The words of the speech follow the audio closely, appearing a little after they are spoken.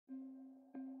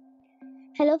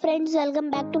Hello friends, welcome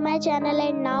back to my channel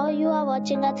and now you are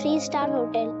watching a 3-star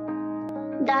hotel.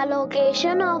 The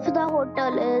location of the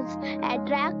hotel is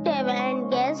attractive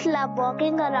and guests love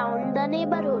walking around the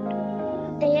neighborhood.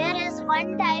 There is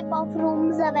one type of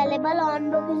rooms available on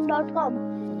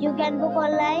booking.com. You can book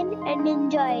online and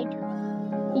enjoy it.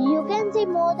 You can see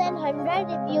more than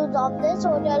 100 reviews of this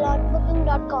hotel on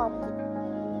booking.com.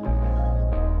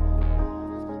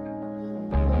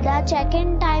 The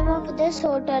check-in time of this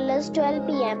hotel is 12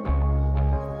 p.m.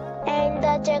 and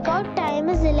the check-out time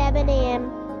is 11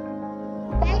 a.m.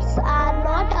 Pets are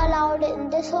not allowed in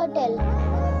this hotel.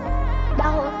 The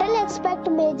hotel accepts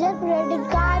major credit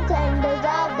cards and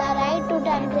reserves the right to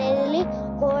temporarily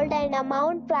hold an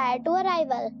amount prior to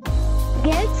arrival.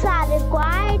 Guests are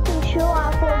required to show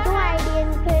a photo ID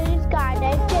and credit card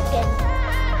at check-in.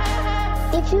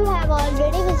 If you have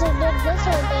already visited this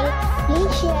hotel,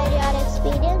 please share your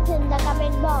experience in the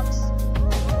comment box.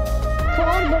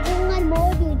 For booking or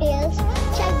more details,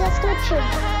 check the description.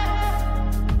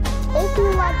 If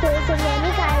you are facing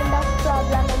any kind of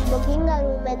problem in booking a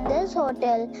room in this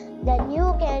hotel, then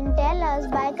you can tell us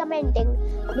by commenting.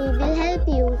 We will help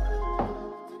you.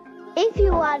 If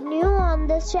you are new on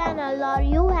this channel or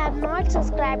you have not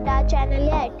subscribed our channel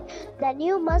yet, then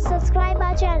you must subscribe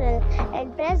our channel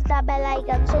and press the bell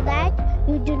icon so that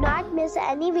you do not miss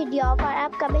any video of our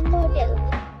upcoming hotel.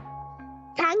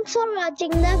 Thanks for watching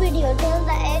the video till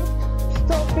the end.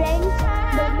 So friends,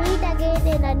 we'll meet again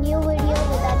in a new video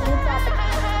with a new topic.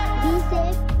 Be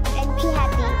safe and be happy.